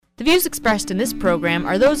views expressed in this program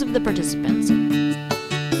are those of the participants.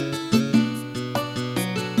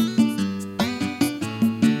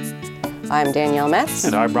 I'm Danielle Metz.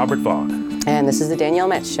 And I'm Robert Vaughn. And this is the Danielle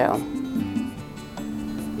Metz Show.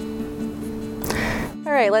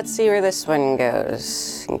 All right, let's see where this one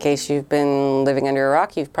goes. In case you've been living under a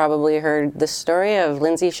rock, you've probably heard the story of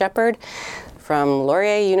Lindsay Shepherd from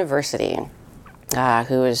Laurier University,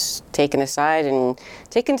 who was taken aside and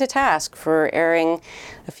taken to task for airing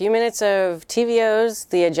a few minutes of TVO's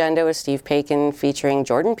The Agenda with Steve Paikin, featuring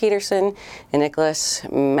Jordan Peterson and Nicholas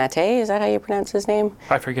Maté. Is that how you pronounce his name?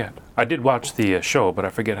 I forget. I did watch the show, but I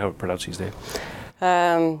forget how to pronounce his name.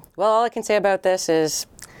 Well, all I can say about this is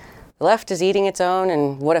the left is eating its own,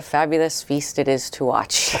 and what a fabulous feast it is to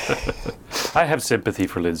watch. I have sympathy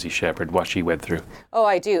for Lindsay Shepherd, what she went through. Oh,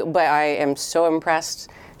 I do, but I am so impressed.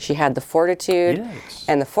 She had the fortitude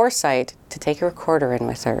and the foresight to take a recorder in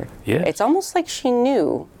with her. Yes. It's almost like she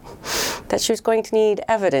knew that she was going to need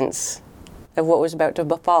evidence of what was about to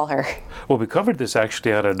befall her. Well, we covered this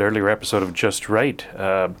actually on an earlier episode of Just Right,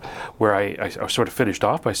 where I sort of finished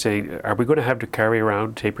off by saying, are we going to have to carry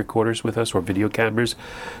around tape recorders with us or video cameras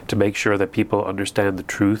to make sure that people understand the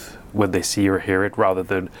truth when they see or hear it, rather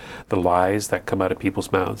than the lies that come out of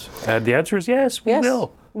people's mouths? And the answer is yes, we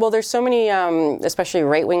will. Well, there's so many, especially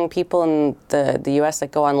right-wing people in the U.S.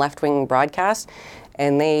 that go on left-wing broadcasts,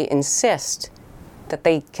 and they insist that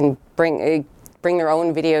they can bring their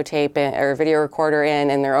own videotape in, or video recorder in,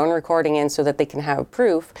 and their own recording in, so that they can have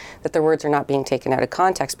proof that their words are not being taken out of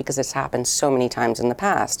context, because it's happened so many times in the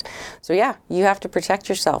past. So yeah, you have to protect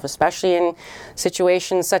yourself, especially in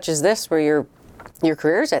situations such as this where your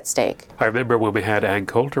career's at stake. I remember when we had Ann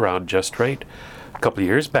Coulter on Just Right a couple of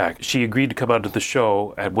years back. She agreed to come onto the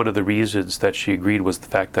show, and one of the reasons that she agreed was the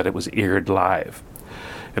fact that it was aired live.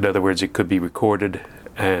 In other words, it could be recorded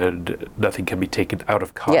and nothing can be taken out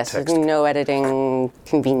of context. Yes, no editing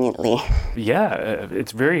conveniently. Yeah,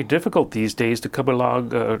 it's very difficult these days to come along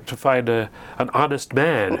to find an honest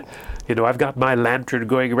man. You know, I've got my lantern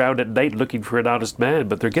going around at night looking for an honest man,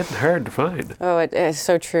 but they're getting hard to find. Oh, it is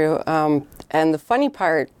so true. And the funny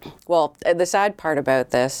part, well, the sad part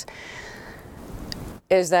about this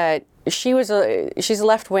is that she's a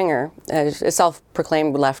left-winger, a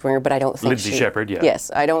self-proclaimed left-winger, but I don't think Lindsay Shepherd, yeah.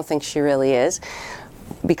 Yes, I don't think she really is,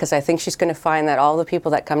 because I think she's going to find that all the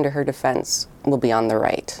people that come to her defense will be on the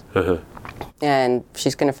right. Uh-huh. And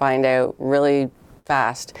she's going to find out really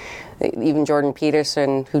fast. Even Jordan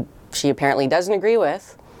Peterson, who she apparently doesn't agree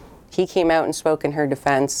with, he came out and spoke in her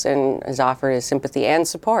defense and has offered his sympathy and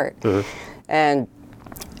support. Uh-huh. And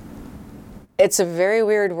it's a very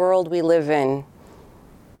weird world we live in,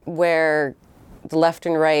 where the left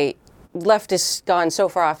and right, left has gone so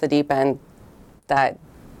far off the deep end that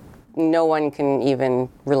no one can even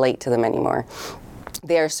relate to them anymore.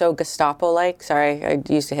 They are so Gestapo-like. Sorry, I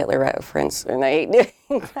used a Hitler reference, and I hate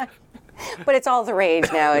doing that. But it's all the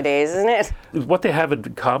rage nowadays, isn't it? What they have in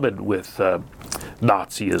common with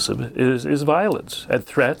Nazism is violence and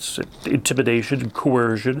threats, intimidation,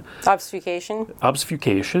 coercion. Obfuscation.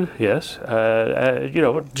 Obfuscation, yes.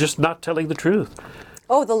 Just not telling the truth.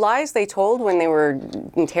 Oh, the lies they told when they were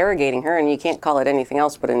interrogating her, and you can't call it anything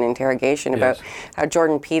else but an interrogation, about how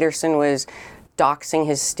Jordan Peterson was doxing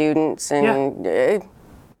his students. And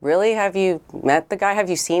really, have you met the guy? Have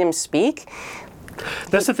you seen him speak?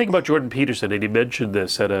 That's the thing about Jordan Peterson, and he mentioned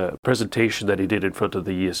this at a presentation that he did in front of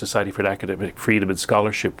the Society for Academic Freedom and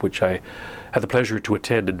Scholarship, which I had the pleasure to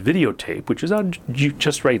attend and videotape, which is on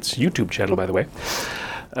Just Right's YouTube channel, by the way.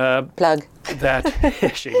 Plug.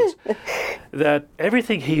 That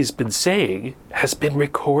everything he's been saying has been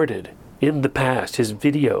recorded in the past, his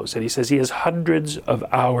videos, and he says he has hundreds of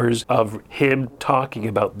hours of him talking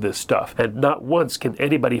about this stuff, and not once can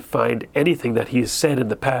anybody find anything that he has said in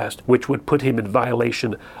the past which would put him in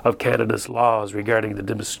violation of Canada's laws regarding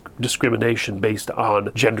the discrimination based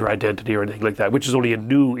on gender identity or anything like that, which is only a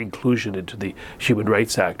new inclusion into the Human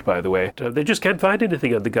Rights Act, by the way. They just can't find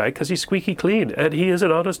anything on the guy because he's squeaky clean, and he is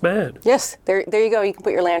an honest man. Yes, there you go. You can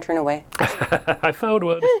put your lantern away. I found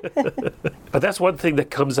one. But that's one thing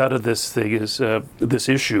that comes out of this thing, is this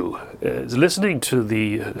issue. Is listening to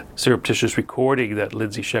the surreptitious recording that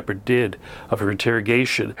Lindsay Shepherd did of her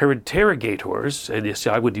interrogation. Her interrogators, and yes,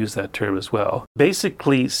 I would use that term as well,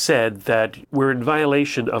 basically said that we're in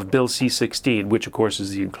violation of Bill C-16, which of course is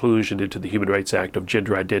the inclusion into the Human Rights Act of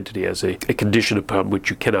gender identity as a condition upon which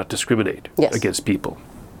you cannot discriminate against people.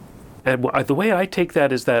 And the way I take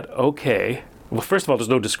that is that, okay, well, first of all, there's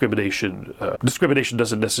no discrimination. Discrimination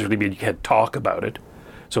doesn't necessarily mean you can't talk about it.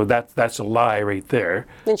 So that's a lie right there.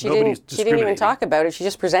 And she didn't even talk about it. She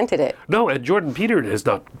just presented it. No, and Jordan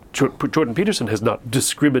Peterson has not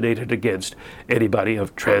discriminated against anybody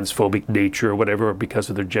of transphobic nature or whatever, or because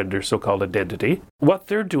of their gender so-called identity. What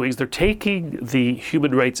they're doing is they're taking the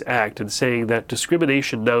Human Rights Act and saying that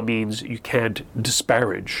discrimination now means you can't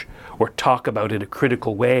disparage or talk about in a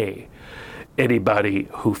critical way anybody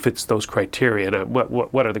who fits those criteria. And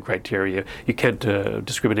what are the criteria? You can't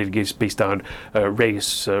discriminate against based on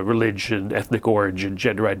race, religion, ethnic origin,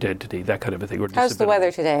 gender identity, that kind of a thing. Or how's the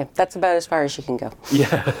weather today? That's about as far as she can go.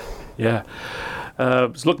 Yeah, yeah.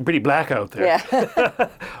 It's looking pretty black out there. Yeah.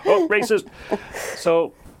 Oh, racist.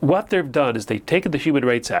 So what they've done is they've taken the Human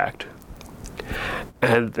Rights Act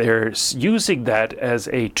and they're using that as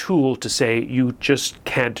a tool to say you just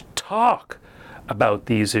can't talk about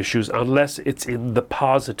these issues unless it's in the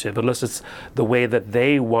positive, unless it's the way that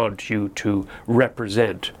they want you to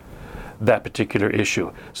represent that particular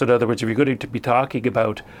issue. So in other words, if you're going to be talking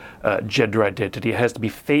about gender identity, it has to be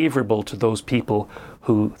favorable to those people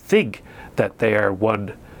who think that they are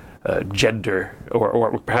one gender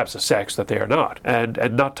or perhaps a sex that they are not, and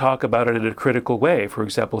not talk about it in a critical way. For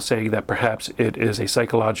example, saying that perhaps it is a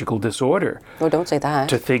psychological disorder. Oh, don't say that.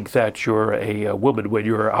 To think that you're a woman when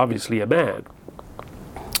you're obviously a man.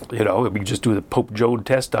 You know, we just do the Pope Joan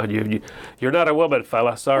test on you. You're not a woman,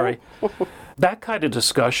 fella, sorry. That kind of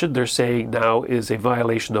discussion, they're saying now, is a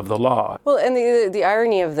violation of the law. Well, and the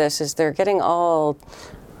irony of this is they're getting all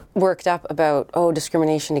worked up about,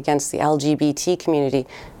 discrimination against the LGBT community.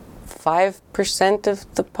 5%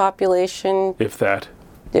 of the population, if that,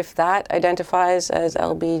 identifies as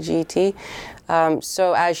LBGT.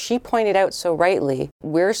 So as she pointed out so rightly,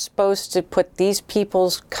 we're supposed to put these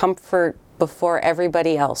people's comfort before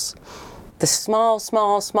everybody else. The small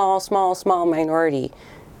minority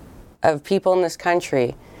of people in this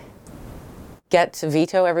country get to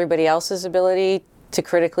veto everybody else's ability to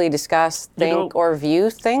critically discuss, think, or view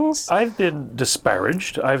things. I've been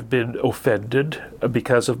disparaged. I've been offended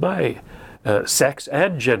because of my sex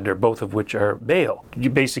and gender, both of which are male. You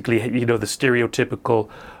basically, the stereotypical,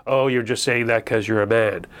 you're just saying that because you're a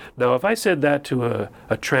man. Now, if I said that to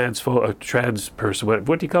a trans person,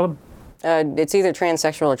 what do you call them? It's either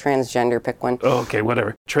transsexual or transgender, pick one. Oh, okay,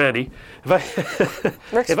 whatever. Tranny.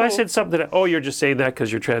 If I said something that, you're just saying that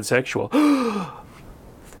because you're transsexual,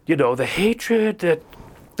 the hatred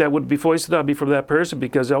that would be foisted on me from that person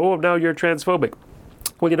because, now you're transphobic.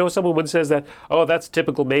 Well, someone says that, that's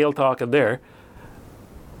typical male talk in there.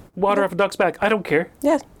 Water off a duck's back. I don't care.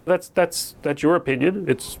 Yeah. That's your opinion.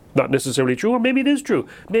 It's not necessarily true, or maybe it is true.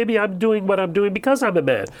 Maybe I'm doing what I'm doing because I'm a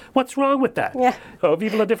man. What's wrong with that? Yeah.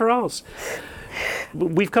 Vive la différence.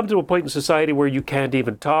 We've come to a point in society where you can't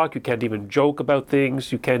even talk, you can't even joke about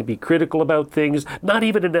things, you can't be critical about things, not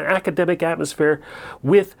even in an academic atmosphere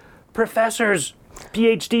with professors.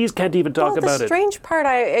 PhDs can't even talk about it. The strange part,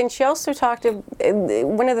 and she also talked,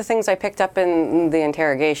 one of the things I picked up in the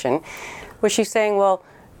interrogation was she saying,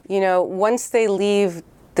 once they leave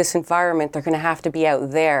this environment, they're going to have to be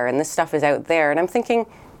out there, and this stuff is out there. And I'm thinking,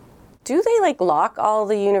 do they lock all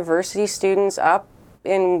the university students up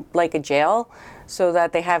in a jail so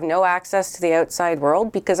that they have no access to the outside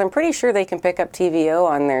world? Because I'm pretty sure they can pick up TVO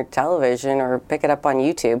on their television or pick it up on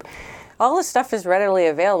YouTube. All this stuff is readily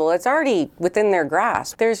available. It's already within their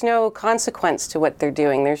grasp. There's no consequence to what they're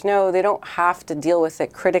doing. They don't have to deal with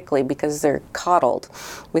it critically because they're coddled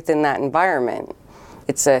within that environment.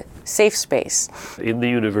 It's a safe space. In the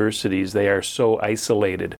universities, they are so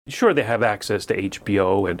isolated. Sure, they have access to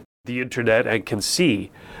HBO and the internet and can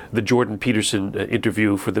see the Jordan Peterson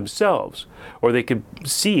interview for themselves, or they can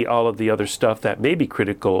see all of the other stuff that may be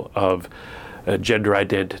critical of gender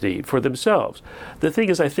identity for themselves. The thing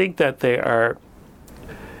is, I think that they are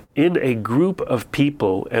in a group of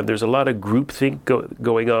people, and there's a lot of groupthink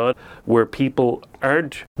going on, where people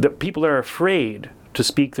are afraid to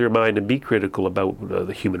speak their mind and be critical about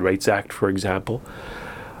the Human Rights Act, for example,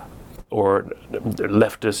 or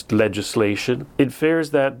leftist legislation. It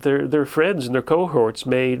fears that their friends and their cohorts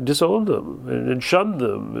may disown them and shun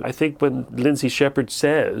them. I think when Lindsay Shepherd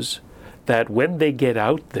says that when they get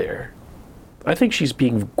out there, I think she's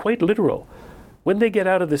being quite literal. When they get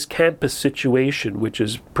out of this campus situation, which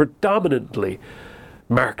is predominantly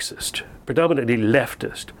Marxist, predominantly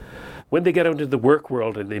leftist, when they get out into the work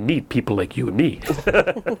world and they meet people like you and me,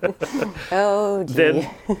 then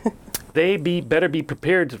they better be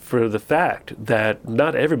prepared for the fact that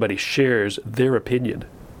not everybody shares their opinion.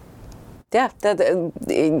 Yeah, and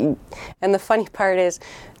the funny part is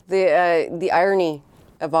the irony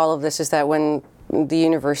of all of this is that when the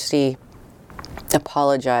university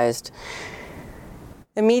apologized,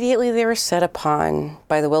 Immediately they were set upon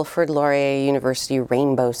by the Wilfrid Laurier University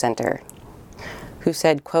Rainbow Center, who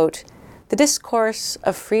said, quote, "The discourse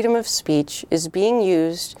of freedom of speech is being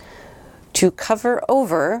used to cover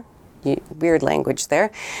over," weird language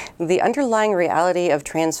there, "the underlying reality of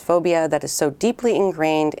transphobia that is so deeply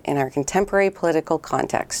ingrained in our contemporary political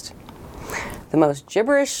context." The most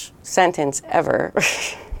gibberish sentence ever.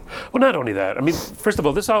 Well, not only that. I mean, first of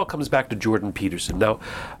all, this all comes back to Jordan Peterson. Now,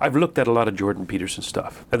 I've looked at a lot of Jordan Peterson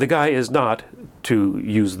stuff. And the guy is not, to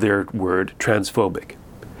use their word, transphobic.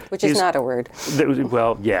 Which is not a word.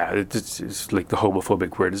 Well, yeah, it's like the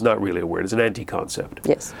homophobic word. It's not really a word. It's an anti-concept.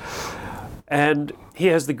 Yes. And he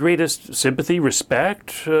has the greatest sympathy,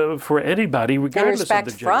 respect for anybody, regardless and respect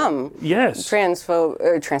of the gender. from yes.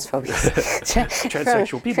 transphobia.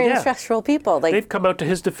 Transsexual people, Transsexual people. Like, they've come out to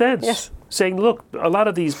his defense, yes. saying, look, a lot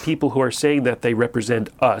of these people who are saying that they represent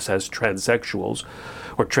us as transsexuals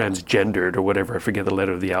or transgendered or whatever, I forget the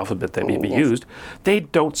letter of the alphabet that may be used, they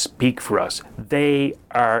don't speak for us. They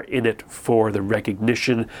are in it for the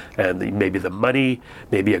recognition and maybe the money,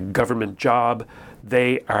 maybe a government job.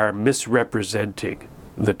 They are misrepresenting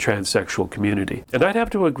the transsexual community. And I'd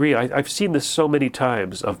have to agree, I've seen this so many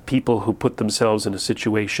times of people who put themselves in a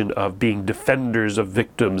situation of being defenders of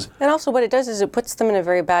victims. And also what it does is it puts them in a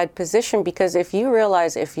very bad position, because if you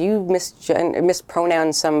realize if you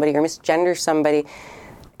mispronoun somebody or misgender somebody,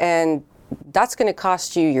 and that's going to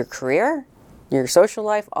cost you your career, your social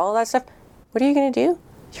life, all that stuff, what are you going to do?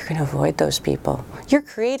 You're going to avoid those people. You're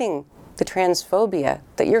creating the transphobia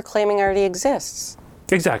that you're claiming already exists.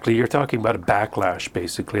 Exactly. You're talking about a backlash,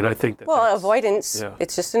 basically, and I think that avoidance. Yeah.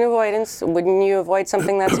 It's just an avoidance. Wouldn't you avoid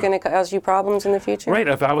something that's going to cause you problems in the future? Right.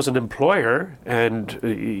 If I was an employer and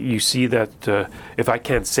you see that if I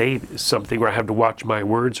can't say something or I have to watch my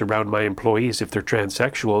words around my employees if they're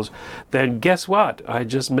transsexuals, then guess what? I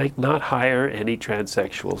just may not hire any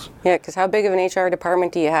transsexuals. Yeah, because how big of an HR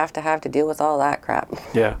department do you have to deal with all that crap?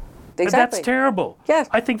 Yeah. Exactly. And that's terrible. Yes.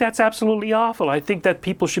 I think that's absolutely awful. I think that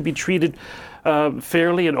people should be treated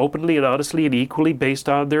fairly and openly and honestly and equally based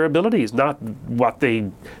on their abilities, not what they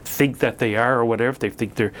think that they are or whatever. If they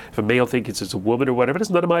think if a male thinks it's a woman or whatever, it's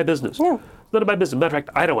none of my business. Yeah. None of my business. Matter of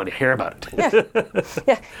fact, I don't want to hear about it. Yeah.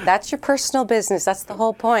 Yeah. That's your personal business. That's the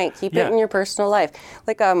whole point. Keep it in your personal life.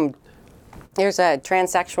 Like there's a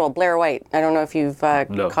transsexual, Blair White. I don't know if you've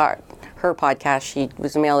caught her podcast. She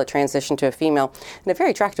was a male that transitioned to a female, and a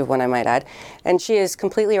very attractive one, I might add. And she is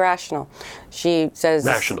completely rational. She says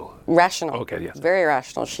rational. Okay, yes. Very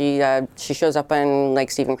rational. She shows up on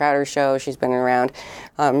like Steven Crowder's show. She's been around.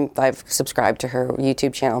 I've subscribed to her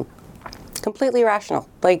YouTube channel. Completely rational.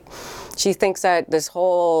 Like, she thinks that this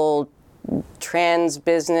whole trans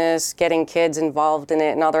business, getting kids involved in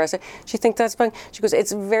it and all the rest of it, she thinks that's fun. She goes,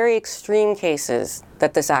 it's very extreme cases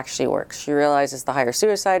that this actually works. She realizes the higher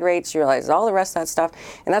suicide rates, she realizes all the rest of that stuff,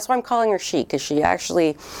 and that's why I'm calling her she, because she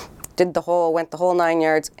actually went the whole 9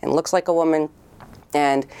 yards and looks like a woman,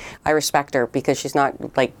 and I respect her because she's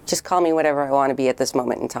not like, just call me whatever I want to be at this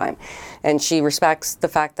moment in time. And she respects the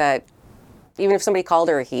fact that even if somebody called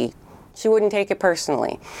her a he, she wouldn't take it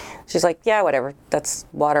personally. She's like, yeah, whatever, that's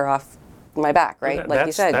water off my back, right? Like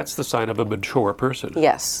you said. That's the sign of a mature person.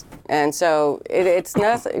 Yes. And so it's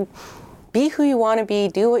nothing. Be who you want to be,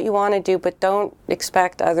 do what you want to do, but don't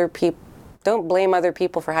expect other people, don't blame other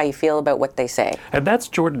people for how you feel about what they say. And that's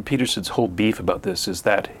Jordan Peterson's whole beef about this, is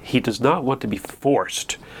that he does not want to be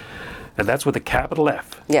forced, and that's with a capital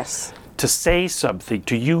F. Yes. To say something,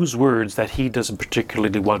 to use words that he doesn't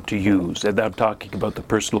particularly want to use. And I'm talking about the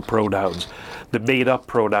personal pronouns, the made-up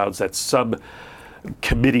pronouns that some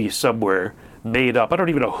committee somewhere made up. I don't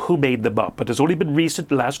even know who made them up, but it's only been recent,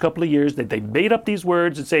 the last couple of years, that they made up these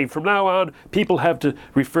words and say, from now on, people have to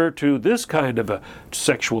refer to this kind of a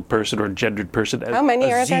sexual person or gendered person as how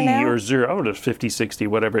many are Z there now? Or zero. I don't know, 50, 60,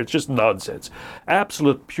 whatever. It's just nonsense.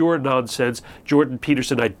 Absolute pure nonsense. Jordan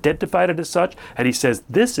Peterson identified it as such, and he says,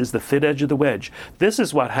 this is the thin edge of the wedge. This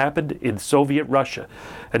is what happened in Soviet Russia.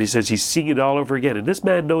 And he says he's seeing it all over again. And this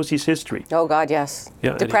man knows his history. Oh, God, yes.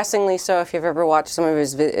 Yeah, depressingly so, if you've ever watched some of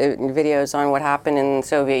his videos on what happened in the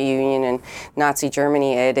Soviet Union and Nazi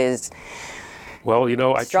Germany, it is Well, you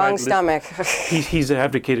know, I strong stomach. He's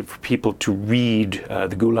advocated for people to read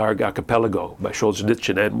the Gulag Archipelago by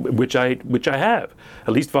Solzhenitsyn, and which I have, at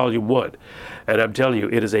least volume 1. And I'm telling you,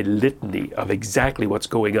 it is a litany of exactly what's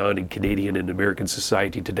going on in Canadian and American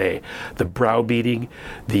society today. The browbeating,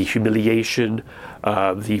 the humiliation,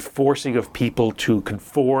 the forcing of people to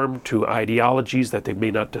conform to ideologies that they may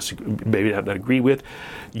not agree with,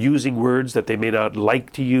 using words that they may not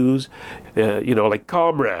like to use, like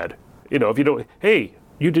comrade. You know, if you don't, hey,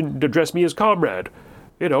 you didn't address me as comrade.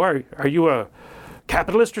 You know, are you a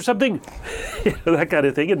capitalist or something, that kind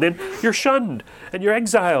of thing. And then you're shunned and you're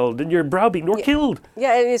exiled and you're browbeaten or killed.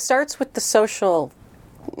 Yeah, it starts with the social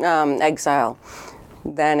exile.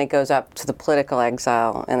 Then it goes up to the political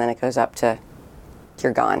exile, and then it goes up to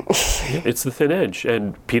you're gone. It's the thin edge.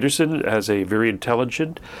 And Peterson, as a very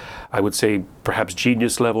intelligent, I would say perhaps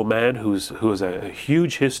genius level man who has a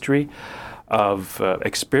huge history of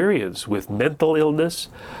experience with mental illness,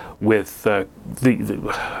 with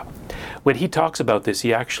when he talks about this,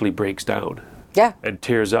 he actually breaks down and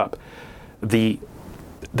tears up. The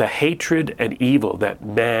hatred and evil that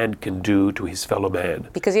man can do to his fellow man.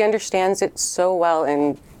 Because he understands it so well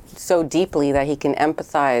and so deeply that he can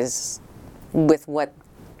empathize with what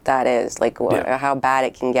that is, like how bad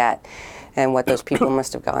it can get, and what those people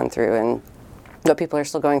must have gone through, and what people are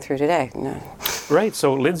still going through today. Right,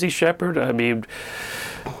 so Lindsay Shepherd, I mean,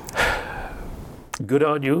 good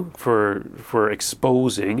on you for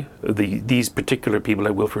exposing these particular people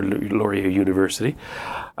at Wilfrid Laurier University.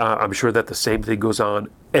 I'm sure that the same thing goes on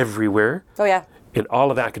everywhere. Oh yeah. In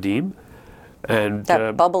all of academe. And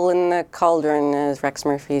that bubble in the cauldron, as Rex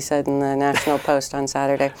Murphy said in the National Post on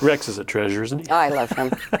Saturday. Rex is a treasure, isn't he? Oh, I love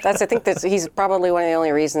him. I think he's probably one of the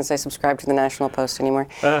only reasons I subscribe to the National Post anymore.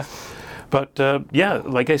 But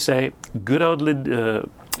like I say, good on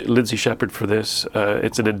Lindsay Shepherd for this.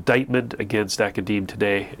 It's an indictment against academe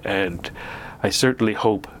today, and I certainly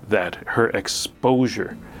hope that her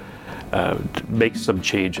exposure make some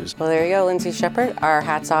changes. Well, there you go, Lindsay Shepherd. Our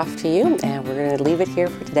hats off to you, and we're going to leave it here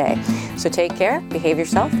for today. So take care, behave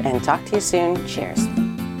yourself, and talk to you soon. Cheers.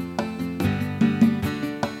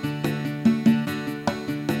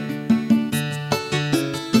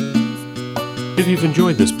 If you've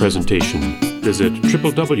enjoyed this presentation, visit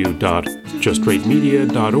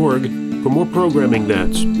www.justraightmedia.org for more programming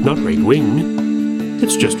that's not right-wing,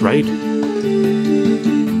 it's just right.